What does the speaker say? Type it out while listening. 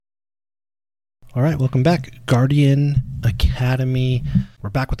All right, welcome back. Guardian Academy. We're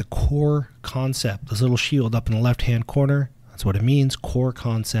back with the core concept, this little shield up in the left-hand corner. That's what it means, core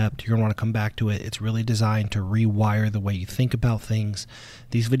concept. You're going to want to come back to it. It's really designed to rewire the way you think about things.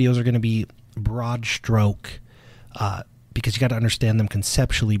 These videos are going to be broad stroke because you got to understand them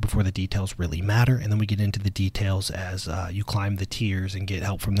conceptually before the details really matter. And then we get into the details as you climb the tiers and get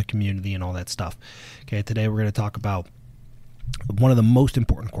help from the community and all that stuff. Okay, today we're going to talk about one of the most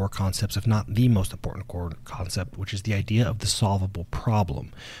important core concepts, if not the most important core concept, which is the idea of the solvable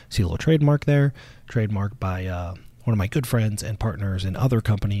problem. See a little trademark there, trademarked by one of my good friends and partners in other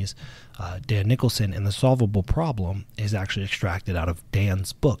companies, Dan Nicholson. And the solvable problem is actually extracted out of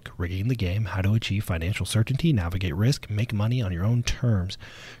Dan's book, Rigging the Game, How to Achieve Financial Certainty, Navigate Risk, Make Money on Your Own Terms.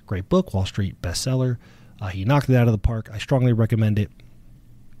 Great book, Wall Street bestseller. He knocked it out of the park. I strongly recommend it.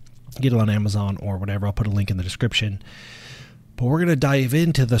 Get it on Amazon or whatever. I'll put a link in the description. But we're going to dive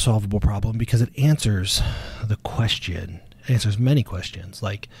into the solvable problem because it answers the question. It answers many questions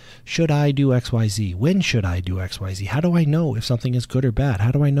like, should I do XYZ? When should I do XYZ? How do I know if something is good or bad? How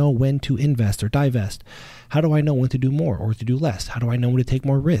do I know when to invest or divest? How do I know when to do more or to do less? How do I know when to take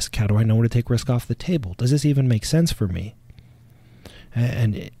more risk? How do I know when to take risk off the table? Does this even make sense for me?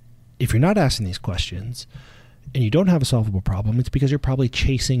 And if you're not asking these questions and you don't have a solvable problem, it's because you're probably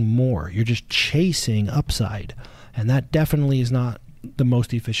chasing more. You're just chasing upside. And that definitely is not the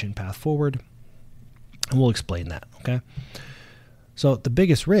most efficient path forward. And we'll explain that, okay? So the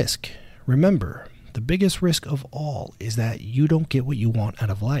biggest risk, remember, the biggest risk of all is that you don't get what you want out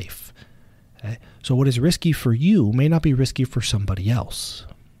of life. Okay? So what is risky for you may not be risky for somebody else.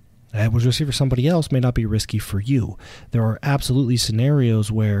 What's risky for somebody else may not be risky for you. There are absolutely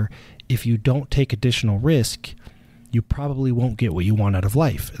scenarios where if you don't take additional risk, you probably won't get what you want out of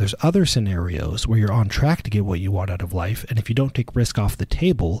life. There's other scenarios where you're on track to get what you want out of life, and if you don't take risk off the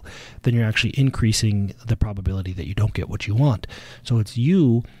table, then you're actually increasing the probability that you don't get what you want. So it's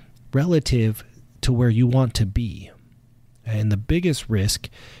you relative to where you want to be. And the biggest risk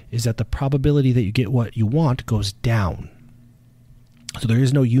is that the probability that you get what you want goes down. So there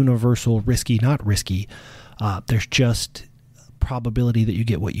is no universal risky, not risky. There's just probability that you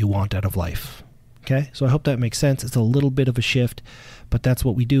get what you want out of life. Okay, so I hope that makes sense. It's a little bit of a shift, but that's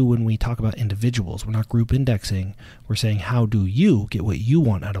what we do when we talk about individuals. We're not group indexing. We're saying, how do you get what you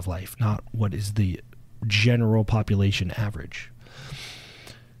want out of life, not what is the general population average,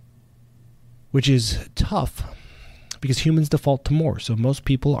 which is tough because humans default to more. So most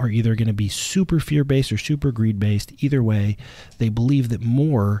people are either going to be super fear-based or super greed-based. Either way, they believe that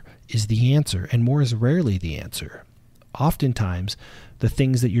more is the answer, and more is rarely the answer. Oftentimes, the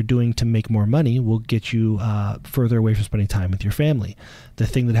things that you're doing to make more money will get you further away from spending time with your family. The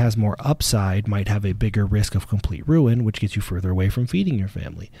thing that has more upside might have a bigger risk of complete ruin, which gets you further away from feeding your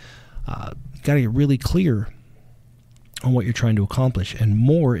family. You got to get really clear on what you're trying to accomplish, and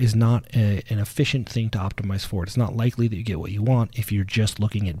more is not an efficient thing to optimize for. It's not likely that you get what you want if you're just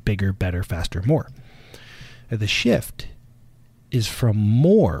looking at bigger, better, faster, more. The shift is from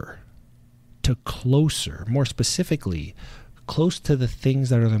more to closer, more specifically, close to the things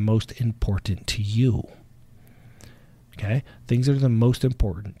that are the most important to you. Okay? Things that are the most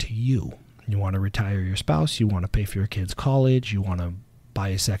important to you. You want to retire your spouse, you want to pay for your kids' college, you want to buy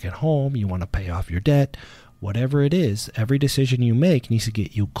a second home, you want to pay off your debt, whatever it is, every decision you make needs to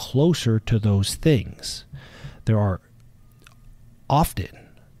get you closer to those things. There are often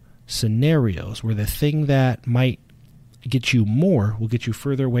scenarios where the thing that might get you more will get you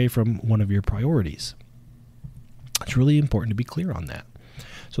further away from one of your priorities. It's really important to be clear on that.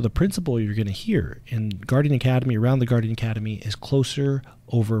 So the principle you're going to hear in Guardian Academy, around the Guardian Academy, is closer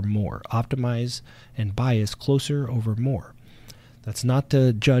over more. Optimize and bias closer over more. That's not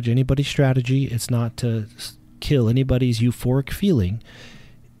to judge anybody's strategy. It's not to kill anybody's euphoric feeling.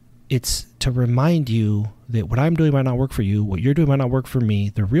 It's to remind you that what I'm doing might not work for you. What you're doing might not work for me.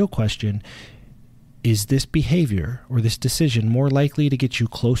 The real question is this behavior or this decision more likely to get you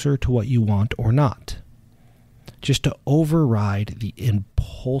closer to what you want or not? Just to override the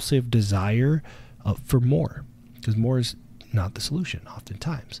impulsive desire for more, because more is not the solution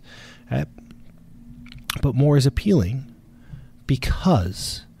oftentimes. But more is appealing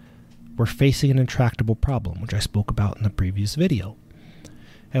because we're facing an intractable problem, which I spoke about in the previous video.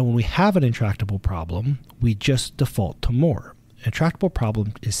 And when we have an intractable problem, we just default to more. Intractable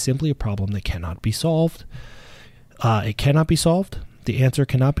problem is simply a problem that cannot be solved. It cannot be solved, the answer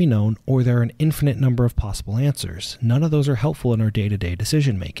cannot be known, or there are an infinite number of possible answers. None of those are helpful in our day-to-day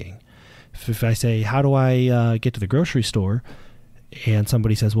decision making. If I say, how do I get to the grocery store? And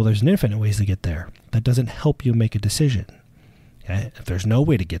somebody says, well, there's an infinite ways to get there. That doesn't help you make a decision. Okay? If there's no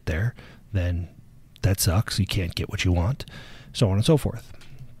way to get there, then that sucks. You can't get what you want, so on and so forth.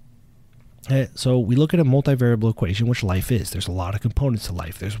 So we look at a multivariable equation, which life is. There's a lot of components to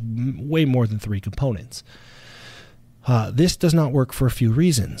life. There's way more than 3 components. This does not work for a few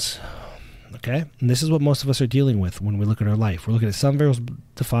reasons. Okay, and this is what most of us are dealing with when we look at our life. We're looking at some variables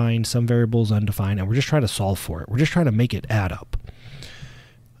defined, some variables undefined, and we're just trying to solve for it. We're just trying to make it add up.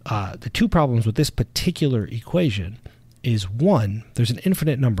 The 2 problems with this particular equation is, one, there's an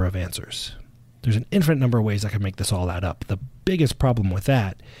infinite number of answers. There's an infinite number of ways I can make this all add up. The biggest problem with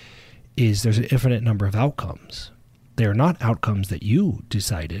that is there's an infinite number of outcomes. They are not outcomes that you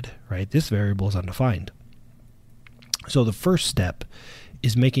decided, right? This variable is undefined. So the first step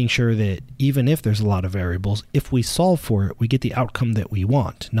is making sure that even if there's a lot of variables, if we solve for it, we get the outcome that we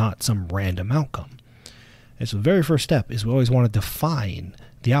want, not some random outcome. And so the very first step is we always want to define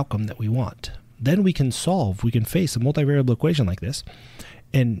the outcome that we want. Then we can face a multivariable equation like this,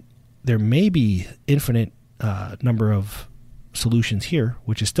 and there may be infinite number of solutions here,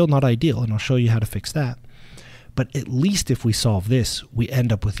 which is still not ideal, and I'll show you how to fix that. But at least if we solve this, we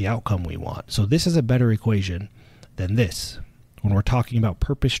end up with the outcome we want. So this is a better equation than this when we're talking about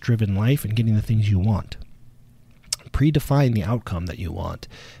purpose-driven life and getting the things you want. Predefine the outcome that you want.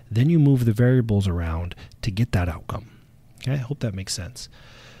 Then you move the variables around to get that outcome. Okay, I hope that makes sense.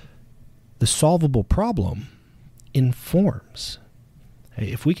 The solvable problem informs.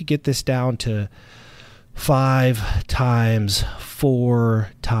 If we could get this down to 5 times 4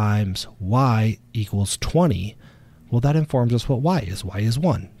 times y equals 20, well, that informs us what y is. Y is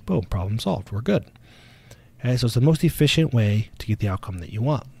 1. Boom, problem solved. We're good. Okay, so it's the most efficient way to get the outcome that you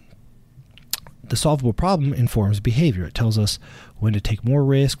want. The solvable problem informs behavior. It tells us when to take more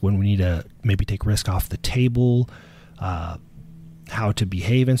risk, when we need to maybe take risk off the table, how to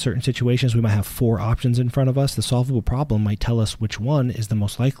behave in certain situations. We might have 4 options in front of us. The solvable problem might tell us which one is the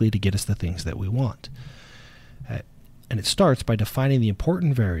most likely to get us the things that we want. And it starts by defining the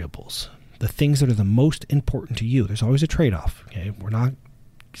important variables, the things that are the most important to you. There's always a trade-off. Okay? We're not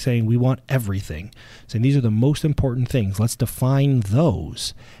saying we want everything. Saying these are the most important things. Let's define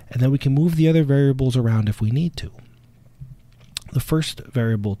those, and then we can move the other variables around if we need to. The first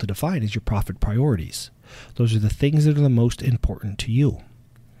variable to define is your profit priorities. Those are the things that are the most important to you.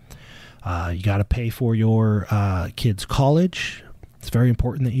 You got to pay for your kid's college. It's very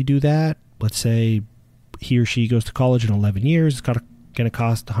important that you do that. Let's say he or she goes to college in 11 years. It's going to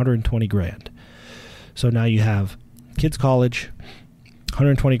cost $120,000. So now you have kids' college,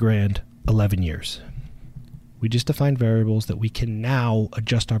 $120,000, 11 years. We just defined variables that we can now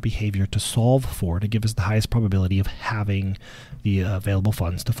adjust our behavior to solve for to give us the highest probability of having the available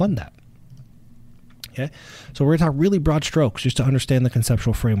funds to fund that. Okay, so we're going to talk really broad strokes just to understand the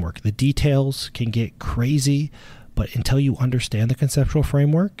conceptual framework. The details can get crazy, but until you understand the conceptual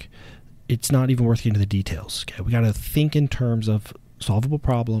framework, it's not even worth getting into the details. Okay, we got to think in terms of solvable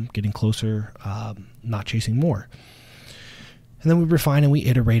problem, getting closer, not chasing more. And then we refine and we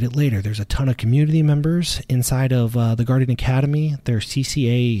iterate it later. There's a ton of community members inside of the Guardian Academy. They're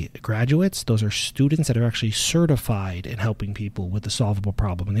CCA graduates. Those are students that are actually certified in helping people with the solvable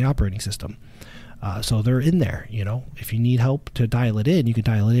problem in the operating system. So they're in there. You know, if you need help to dial it in, you can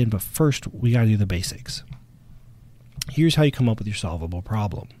dial it in. But first, we got to do the basics. Here's how you come up with your solvable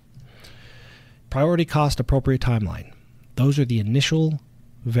problem. Priority, cost, appropriate timeline. Those are the initial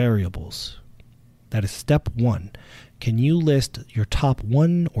variables. That is step 1. Can you list your top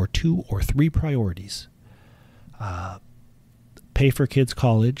 1 or 2 or 3 priorities? Pay for kids'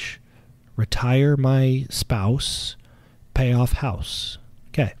 college, retire my spouse, pay off house.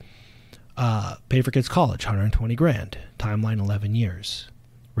 Okay. Pay for kids' college, $120,000. Timeline 11 years.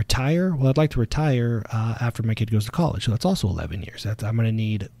 Retire? Well, I'd like to retire after my kid goes to college. So that's also 11 years. I'm going to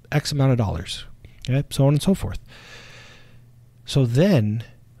need X amount of dollars. Okay, so on and so forth. So then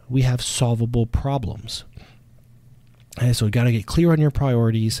we have solvable problems. And so you got to get clear on your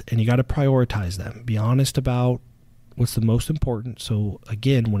priorities, and you got to prioritize them. Be honest about what's the most important. So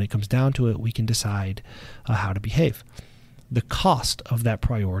again, when it comes down to it, we can decide how to behave. The cost of that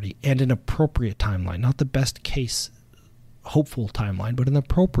priority and an appropriate timeline, not the best case hopeful timeline, but an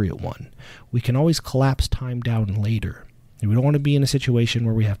appropriate one. We can always collapse time down later. We don't want to be in a situation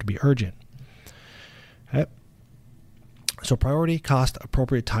where we have to be urgent. Okay. So priority, cost,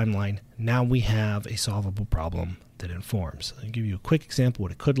 appropriate timeline. Now we have a solvable problem that informs. I'll give you a quick example of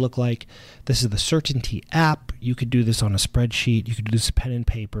what it could look like. This is the Certainty app. You could do this on a spreadsheet. You could do this pen and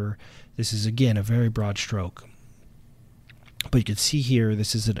paper. This is, again, a very broad stroke. But you can see here,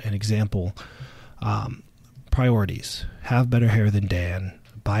 this is an example. Priorities. Have better hair than Dan.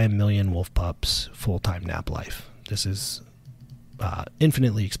 Buy 1 million wolf pups. Full-time nap life. This is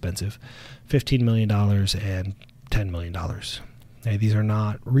infinitely expensive, $15 million and $10 million. Okay, these are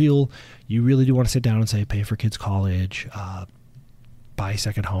not real. You really do want to sit down and say, pay for kids' college, buy a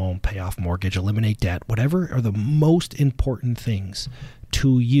second home, pay off mortgage, eliminate debt, whatever are the most important things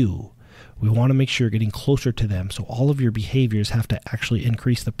to you. We want to make sure you're getting closer to them, so all of your behaviors have to actually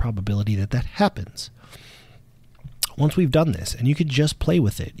increase the probability that that happens. Once we've done this, and you can just play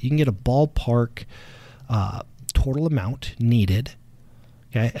with it, you can get a ballpark total amount needed,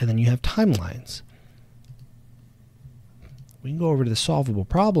 okay, and then you have timelines. We can go over to the solvable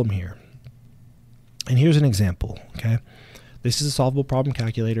problem here. And here's an example, okay? This is a solvable problem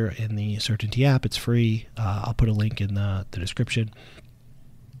calculator in the Certainty app. It's free. I'll put a link in the description.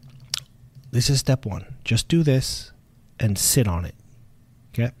 This is step one. Just do this and sit on it,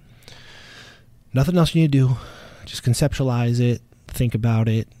 okay? Nothing else you need to do. Just conceptualize it, think about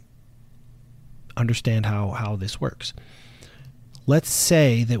it, understand how this works. Let's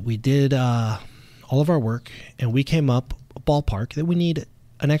say that we did all of our work and we came up a ballpark that we need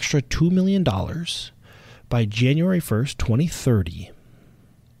an extra $2 million by January 1st, 2030.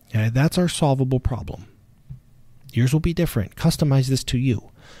 Okay, that's our solvable problem. Yours will be different. Customize this to you.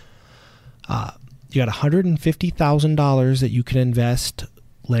 You got $150,000 that you can invest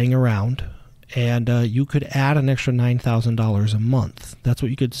laying around, and you could add an extra $9,000 a month. That's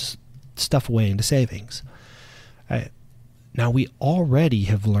what you could stuff away into savings. Now, we already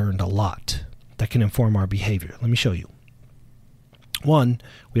have learned a lot that can inform our behavior. Let me show you. 1,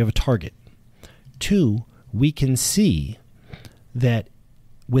 we have a target. 2, we can see that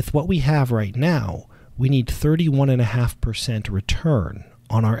with what we have right now, we need 31.5% return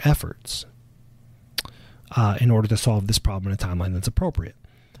on our efforts in order to solve this problem in a timeline that's appropriate.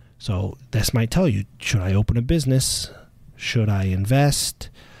 So this might tell you, should I open a business? Should I invest?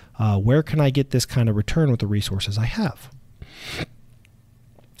 Where can I get this kind of return with the resources I have?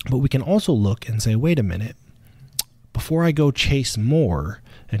 But we can also look and say, wait a minute, before I go chase more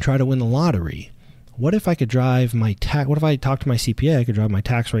and try to win the lottery, what if I could drive my what if I talk to my CPA, I could drive my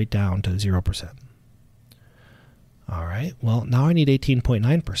tax rate down to 0%? All right, well, now I need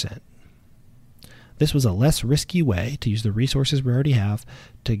 18.9%. This was a less risky way to use the resources we already have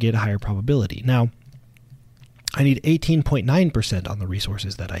to get a higher probability. Now, I need 18.9% on the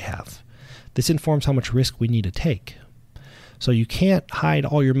resources that I have. This informs how much risk we need to take. So you can't hide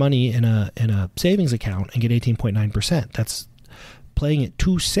all your money in a savings account and get 18.9%. That's playing it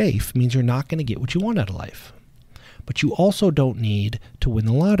too safe means you're not going to get what you want out of life. But you also don't need to win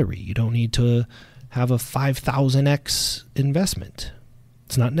the lottery. You don't need to have a 5,000x investment.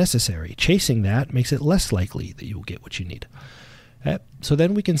 It's not necessary. Chasing that makes it less likely that you will get what you need. So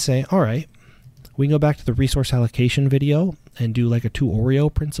then we can say, all right, we can go back to the resource allocation video and do like a 2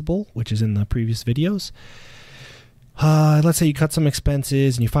 Oreo principle, which is in the previous videos. Let's say you cut some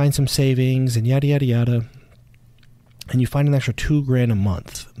expenses and you find some savings and yada, yada, yada. And you find an extra $2,000 a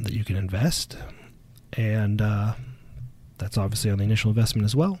month that you can invest. And that's obviously on the initial investment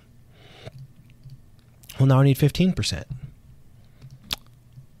as well. Well, now I need 15%.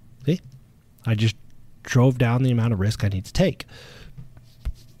 See? I just drove down the amount of risk I need to take.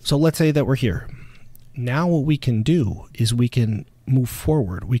 So let's say that we're here. Now what we can do is we can move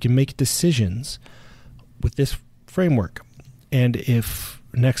forward. We can make decisions with this framework. And if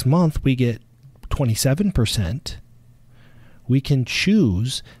next month we get 27%, we can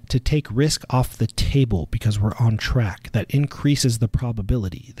choose to take risk off the table because we're on track. That increases the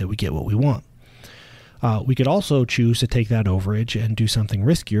probability that we get what we want. We could also choose to take that overage and do something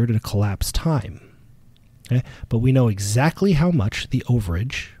riskier to collapse time. Okay? But we know exactly how much the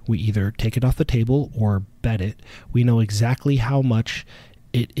overage, we either take it off the table or bet it. We know exactly how much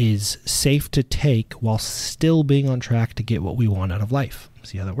it is safe to take while still being on track to get what we want out of life.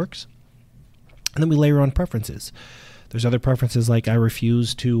 See how that works? And then we layer on preferences. There's other preferences like I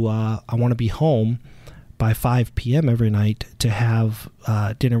refuse to, I want to be home by 5 p.m. every night to have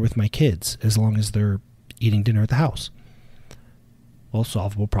dinner with my kids as long as they're eating dinner at the house. Well,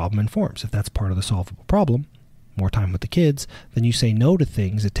 solvable problem informs. If that's part of the solvable problem, more time with the kids, then you say no to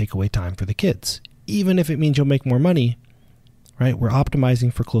things that take away time for the kids. Even if it means you'll make more money, right? We're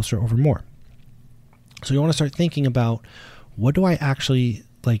optimizing for closer over more. So you want to start thinking about what do I actually,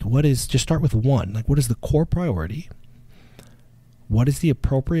 just start with 1. Like, what is the core priority? What is the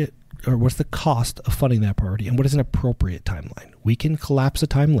appropriate, or what's the cost of funding that priority? And what is an appropriate timeline? We can collapse a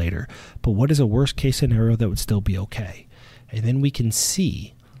time later, but what is a worst case scenario that would still be okay? And then we can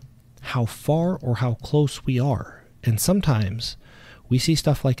see how far or how close we are. And sometimes we see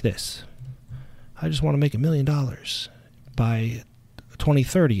stuff like this. I just want to make $1 million by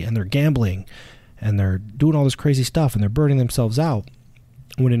 2030, and they're gambling and they're doing all this crazy stuff and they're burning themselves out,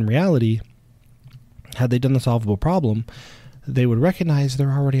 when in reality, had they done the solvable problem, they would recognize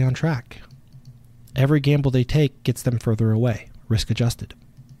they're already on track. Every gamble they take gets them further away, risk adjusted.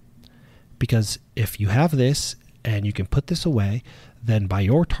 Because if you have this and you can put this away, then by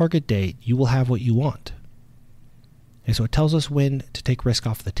your target date, you will have what you want. And so it tells us when to take risk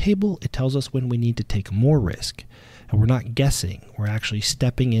off the table. It tells us when we need to take more risk. And we're not guessing. We're actually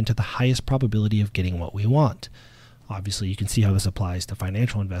stepping into the highest probability of getting what we want. Obviously, you can see how this applies to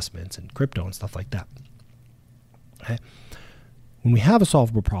financial investments and crypto and stuff like that. Okay? When we have a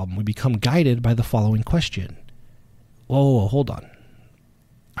solvable problem, we become guided by the following question. Whoa, hold on.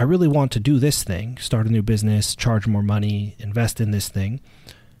 I really want to do this thing, start a new business, charge more money, invest in this thing.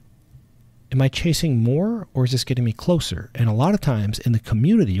 Am I chasing more, or is this getting me closer? And a lot of times in the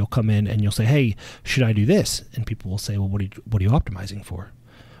community, you'll come in and you'll say, hey, should I do this? And people will say, well, what are you optimizing for?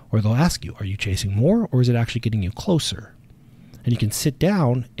 Or they'll ask you, are you chasing more, or is it actually getting you closer? And you can sit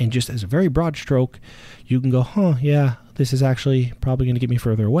down and just as a very broad stroke, you can go, yeah, this is actually probably going to get me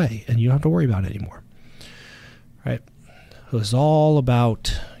further away. And you don't have to worry about it anymore. Right? So it's all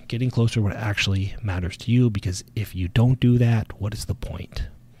about getting closer to what actually matters to you, because if you don't do that, what is the point?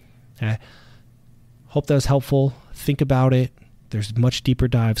 Okay? Hope that was helpful. Think about it. There's much deeper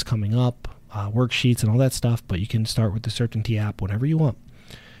dives coming up, worksheets and all that stuff, but you can start with the Certainty app whenever you want.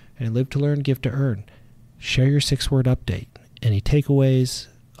 And live to learn, give to earn. Share your 6-word update. Any takeaways,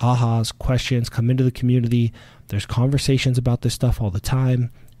 ahas, questions, come into the community. There's conversations about this stuff all the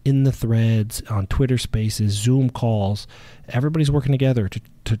time in the threads, on Twitter Spaces, Zoom calls. Everybody's working together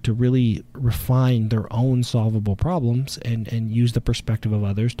to really refine their own solvable problems and use the perspective of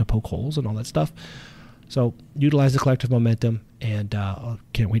others to poke holes and all that stuff. So utilize the collective momentum, and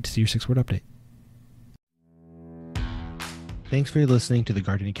can't wait to see your 6-word update. Thanks for listening to the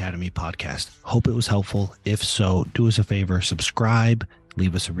Guardian Academy podcast. Hope it was helpful. If so, do us a favor, subscribe,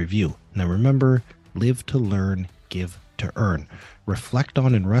 leave us a review. Now remember, live to learn, give to earn. Reflect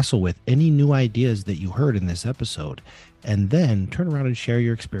on and wrestle with any new ideas that you heard in this episode, and then turn around and share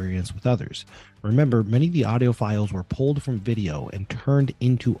your experience with others. Remember, many of the audio files were pulled from video and turned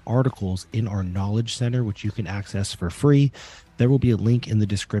into articles in our Knowledge Center, which you can access for free. There will be a link in the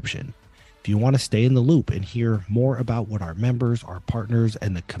description. If you want to stay in the loop and hear more about what our members, our partners,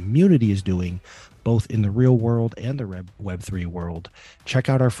 and the community is doing, both in the real world and the Web3 world, check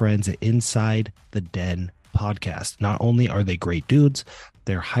out our friends at Inside the Den podcast. Not only are they great dudes,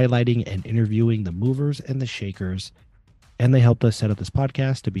 they're highlighting and interviewing the movers and the shakers, and they helped us set up this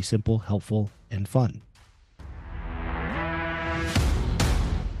podcast to be simple, helpful, and fun.